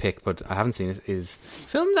 and it's my pick, but I haven't seen it, is a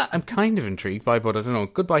film that I'm kind of intrigued by, but I don't know.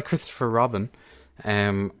 Goodbye, Christopher Robin.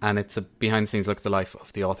 And it's a behind the scenes look at the life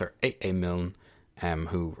of the author A.A. Milne,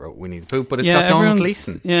 who wrote Winnie the Pooh, but it's got Donald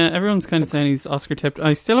Gleeson. Yeah, everyone's kind of saying he's Oscar tipped.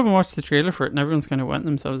 I still haven't watched the trailer for it, and everyone's kind of wetting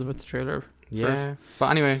themselves about the trailer. Yeah, but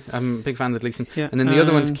anyway, I'm a big fan of Gleeson. Yeah. And then the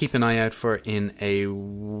other one to keep an eye out for I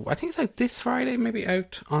think it's out this Friday, maybe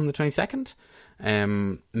out on the 22nd.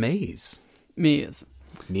 Maze.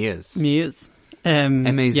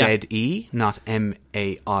 M-A-Z-E, not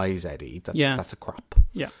M-A-I-Z-E. That's a crop.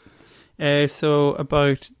 Yeah. So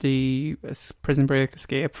about the prison break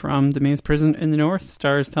escape from the Maze prison in the north,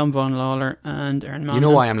 stars Tom Vaughan Lawler and Aaron Mann. You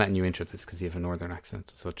know why I'm letting you intro this? Because you have a northern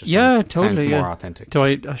accent, so it just sounds more authentic.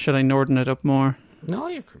 Should I northern it up more? No,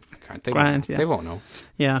 you can't. They won't know.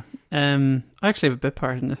 Yeah. I actually have a bit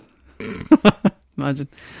part in this. Imagine.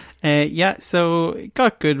 So it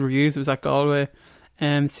got good reviews. It was at Galway.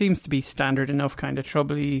 Seems to be standard enough, kind of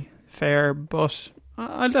troubly fare, but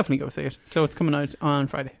I'll definitely go see it. So it's coming out on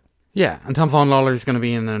Friday. Yeah, and Tom Vaughan Lawler is going to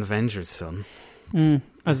be in an Avengers film.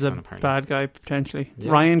 As a bad guy, potentially.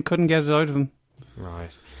 Yeah. Ryan couldn't get it out of him.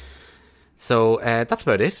 Right. So that's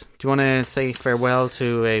about it. Do you want to say farewell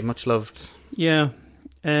to a much-loved... Yeah.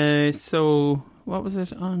 So, what was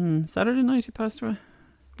it? On Saturday night he passed away?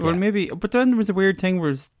 Or maybe... But then there was a weird thing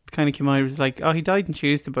where it kind of came out. It was like, he died on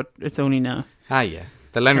Tuesday, but it's only now. Ah, yeah.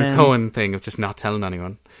 The Leonard Cohen thing of just not telling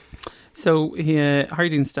anyone. So, Harry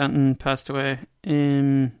Dean Stanton passed away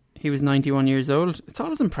he was 91 years old. It's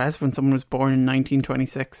always impressive when someone was born in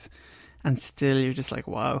 1926 and still you're just like,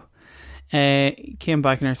 wow. He came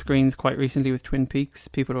back in our screens quite recently with Twin Peaks.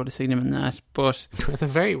 People would have seen him in that. But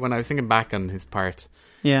when I was thinking back on his part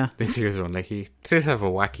this year's one, like, he did have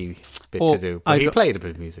a wacky bit to do. But he played a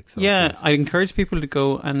bit of music. So I'd encourage people to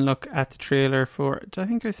go and look at the trailer for, I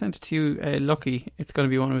think I sent it to you, Lucky. It's going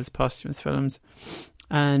to be one of his posthumous films.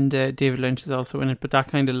 And David Lynch is also in it. But that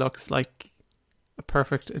kind of looks like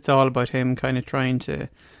perfect. It's all about him kind of trying to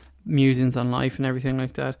musings on life and everything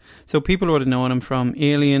like that. So people would have known him from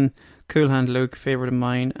Alien, Cool Hand Luke, favourite of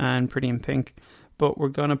mine, and Pretty in Pink. But we're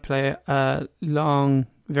going to play a long,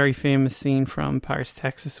 very famous scene from Paris,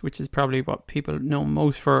 Texas, which is probably what people know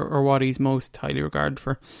most for, or what he's most highly regarded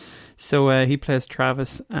for. So he plays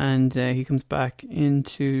Travis, and he comes back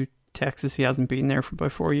into Texas. He hasn't been there for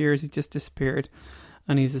about 4 years. He just disappeared.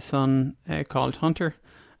 And he's a son called Hunter.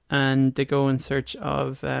 And they go in search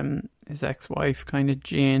of his ex-wife, kind of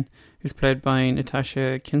Jane, who's played by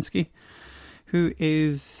Natasha Kinski, who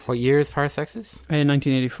is... What year is Paris, Texas?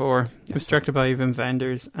 1984. It was directed by Wim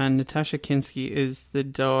Wenders, and Natasha Kinski is the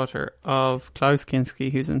daughter of Klaus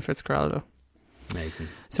Kinski, who's in Fitzcarraldo. Amazing.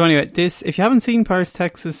 So anyway, this, if you haven't seen Paris,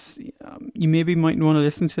 Texas, you maybe might want to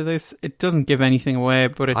listen to this. It doesn't give anything away,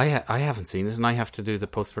 but it's... I haven't seen it, and I have to do the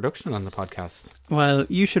post-production on the podcast. Well,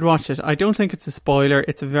 you should watch it. I don't think it's a spoiler.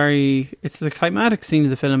 It's the climatic scene of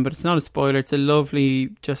the film, but it's not a spoiler. It's a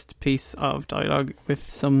lovely just piece of dialogue with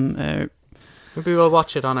some... Maybe we'll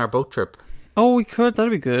watch it on our boat trip. Oh, we could.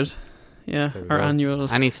 That'd be good. Yeah, our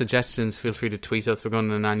annual... Any suggestions, feel free to tweet us. We're going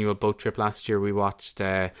on an annual boat trip. Last year we watched...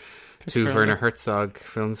 two Werner Herzog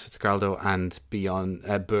films, Fitzcarraldo and Beyond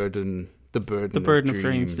The Burden of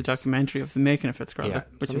Dreams, the documentary of the making of Fitzcarraldo,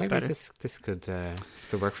 which so is maybe better. This could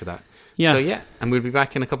work for that. Yeah. So yeah, and we'll be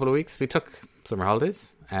back in a couple of weeks. We took summer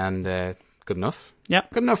holidays and good enough. Yeah,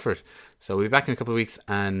 good enough for it. So we'll be back in a couple of weeks,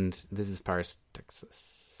 and this is Paris,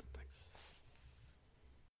 Texas. Thanks.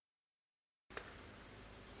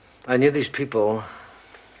 I knew these people.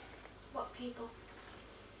 What people?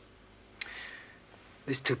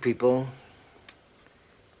 These two people.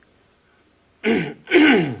 They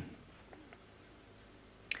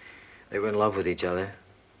were in love with each other.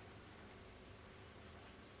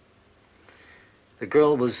 The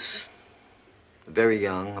girl was very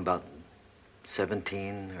young, about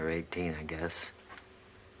 17 or 18, I guess.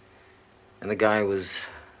 And the guy was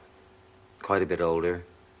quite a bit older.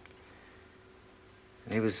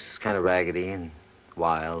 And he was kind of raggedy and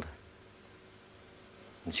wild.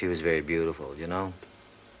 And she was very beautiful, you know?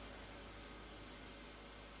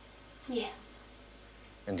 Yeah.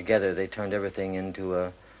 And together they turned everything into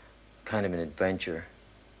a kind of an adventure.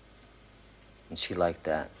 And she liked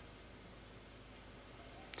that.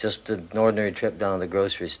 Just an ordinary trip down to the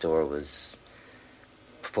grocery store was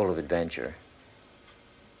full of adventure.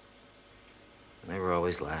 And they were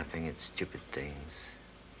always laughing at stupid things.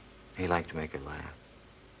 He liked to make her laugh.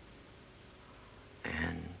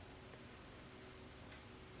 And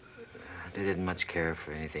they didn't much care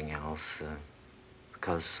for anything else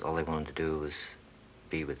because all they wanted to do was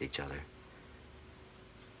be with each other.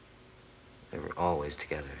 They were always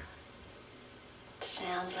together.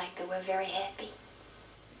 Sounds like they were very happy.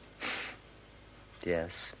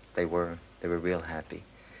 Yes, they were. They were real happy.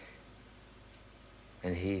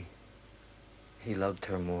 And he loved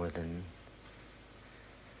her more than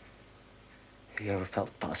he ever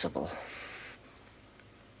felt possible.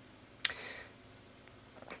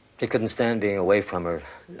 He couldn't stand being away from her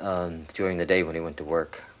during the day when he went to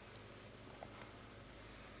work.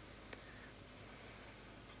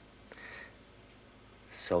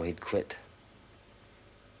 So he'd quit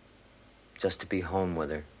just to be home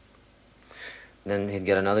with her. And then he'd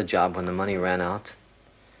get another job when the money ran out.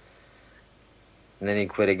 And then he'd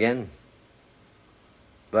quit again.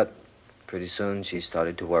 But pretty soon she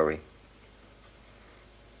started to worry.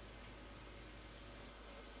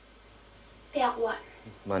 About what?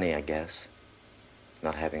 Money, I guess.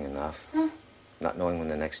 Not having enough. Not knowing when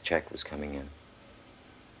the next check was coming in.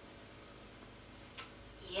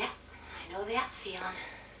 Yeah, I know that feeling.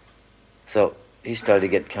 So he started to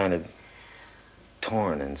get kind of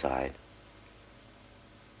torn inside.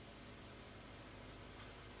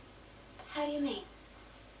 How do you mean?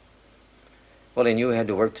 Well, he knew he had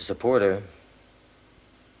to work to support her,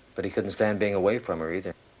 but he couldn't stand being away from her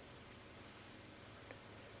either.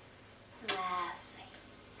 I see.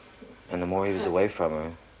 And the more he was away from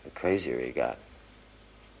her, the crazier he got.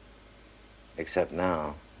 Except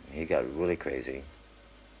now, he got really crazy.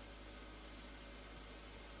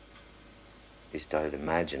 He started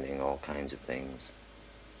imagining all kinds of things.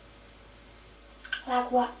 Like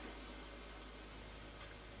what?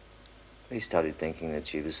 He started thinking that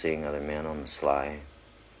she was seeing other men on the sly.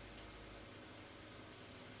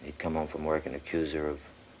 He'd come home from work and accuse her of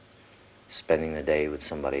spending the day with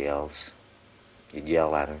somebody else. He'd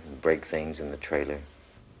yell at her and break things in the trailer.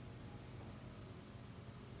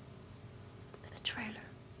 The trailer.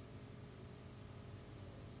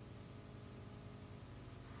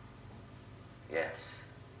 Yes.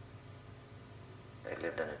 They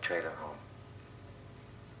lived in a trailer home.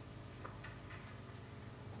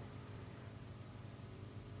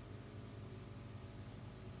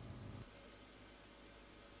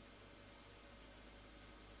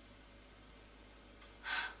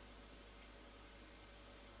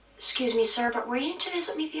 Excuse me, sir, but were you in to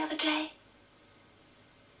visit me the other day?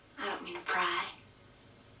 I don't mean to pry.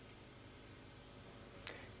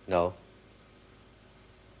 No.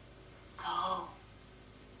 Oh.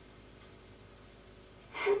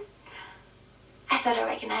 I thought I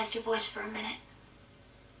recognized your voice for a minute.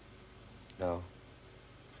 No.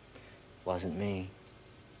 Wasn't me.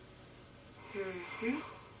 Mm-hmm.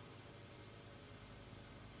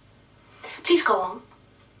 Please go on.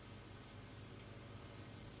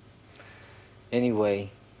 Anyway,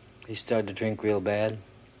 he started to drink real bad,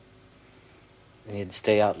 and he'd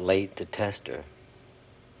stay out late to test her.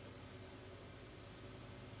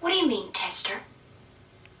 What do you mean, tester?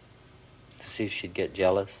 To see if she'd get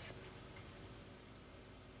jealous.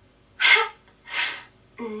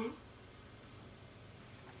 Mm.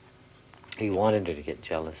 He wanted her to get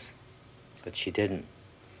jealous, but she didn't.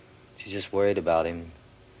 She just worried about him.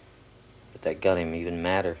 But that got him even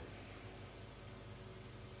madder.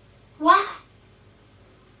 Why?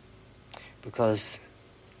 Because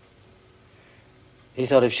he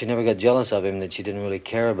thought if she never got jealous of him, that she didn't really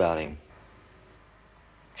care about him.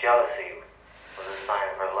 Jealousy was a sign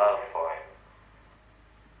of her love for him.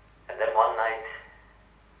 And then one night,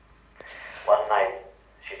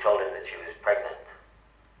 she told him that she was pregnant.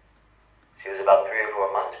 She was about 3 or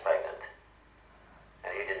 4 months pregnant,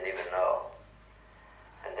 and he didn't even know.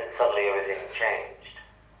 And then suddenly everything changed.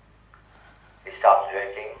 He stopped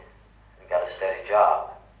drinking and got a steady job.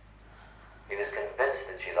 He was convinced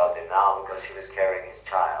that she loved him now because she was carrying his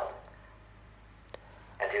child.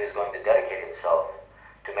 And he was going to dedicate himself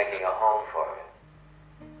to making a home for her.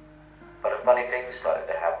 But a funny thing started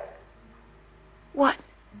to happen. What?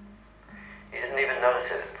 He didn't even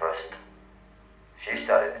notice it at first. She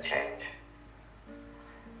started to change.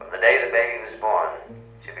 From the day the baby was born,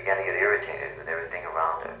 she began to get irritated with everything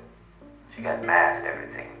around her. She got mad at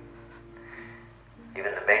everything.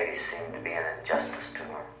 Even the baby seemed to be an injustice to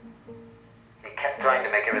her. He kept trying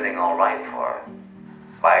to make everything all right for her.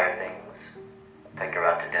 Buy her things, take her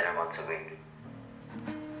out to dinner once a week.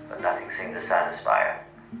 But nothing seemed to satisfy her.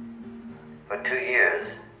 For 2 years,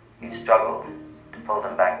 he struggled to pull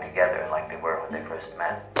them back together like they were when they first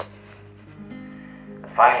met.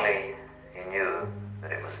 And finally, he knew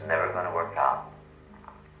that it was never going to work out.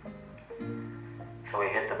 So he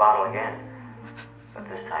hit the bottle again, but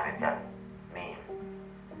this time it got mean.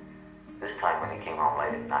 This time when he came home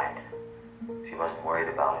late at night, she wasn't worried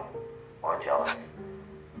about him or jealous.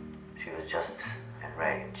 She was just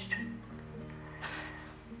enraged.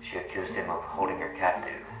 She accused him of holding her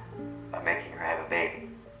captive by making her have a baby.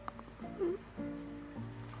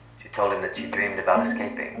 She told him that she dreamed about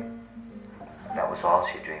escaping. That was all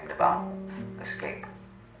she dreamed about, escape.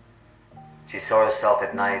 She saw herself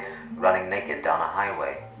at night running naked down a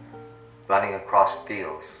highway, running across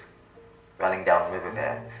fields, running down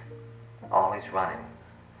riverbeds, always running.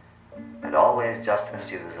 And always just when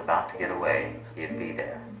she was about to get away, he'd be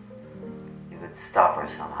there. He would stop her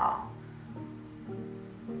somehow.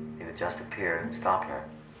 He would just appear and stop her.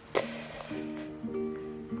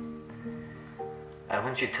 And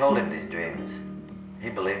when she told him these dreams, he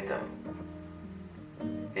believed them.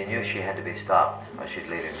 He knew she had to be stopped or she'd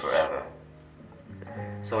leave him forever.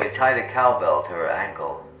 So he tied a cowbell to her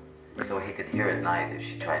ankle so he could hear at night if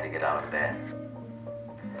she tried to get out of bed.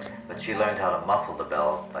 But she learned how to muffle the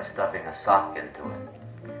bell by stuffing a sock into it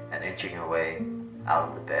and inching her way out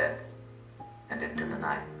of the bed and into the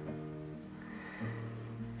night.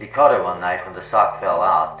 He caught her one night when the sock fell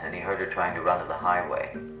out and he heard her trying to run to the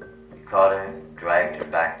highway. He caught her, dragged her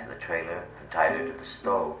back to the trailer, and tied her to the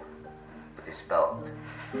stove with his belt.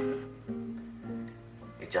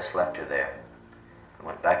 He just left her there and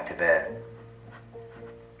went back to bed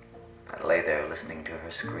and lay there listening to her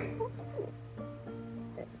scream.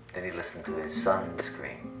 Then he listened to his son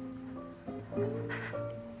scream.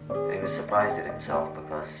 And he was surprised at himself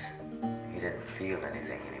because he didn't feel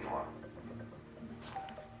anything anymore.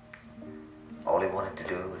 All he wanted to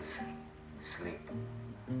do was sleep.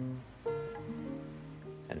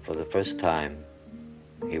 And for the first time,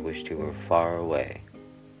 he wished he were far away.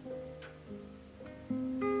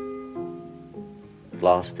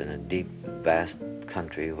 Lost in a deep, vast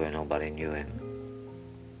country where nobody knew him.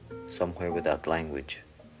 Somewhere without language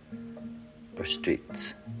or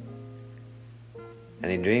streets.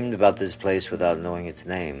 And he dreamed about this place without knowing its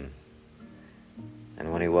name.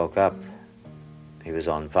 And when he woke up, he was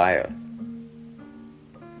on fire.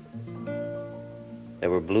 There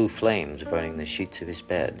were blue flames burning the sheets of his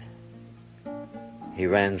bed. He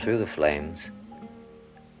ran through the flames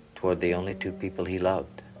toward the only 2 people he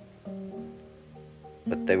loved.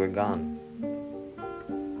 But they were gone.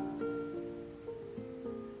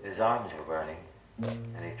 His arms were burning,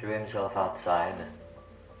 and he threw himself outside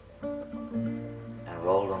and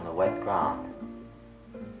rolled on the wet ground.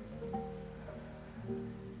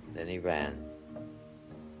 Then he ran.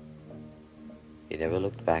 He never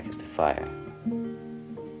looked back at the fire.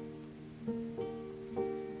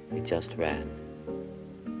 He just ran.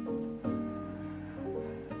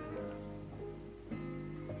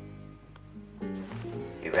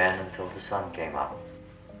 ran until the sun came up.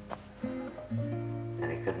 And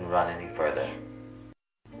he couldn't run any further.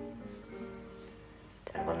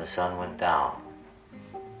 And when the sun went down,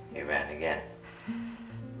 he ran again.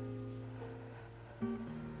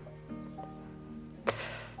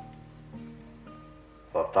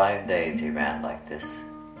 For 5 days he ran like this,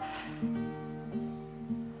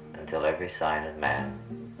 until every sign of man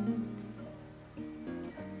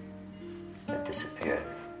had disappeared.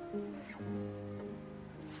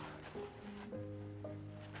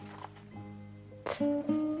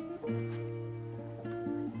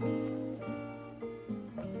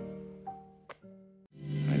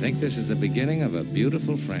 I think this is the beginning of a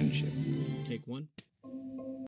beautiful friendship. Take one.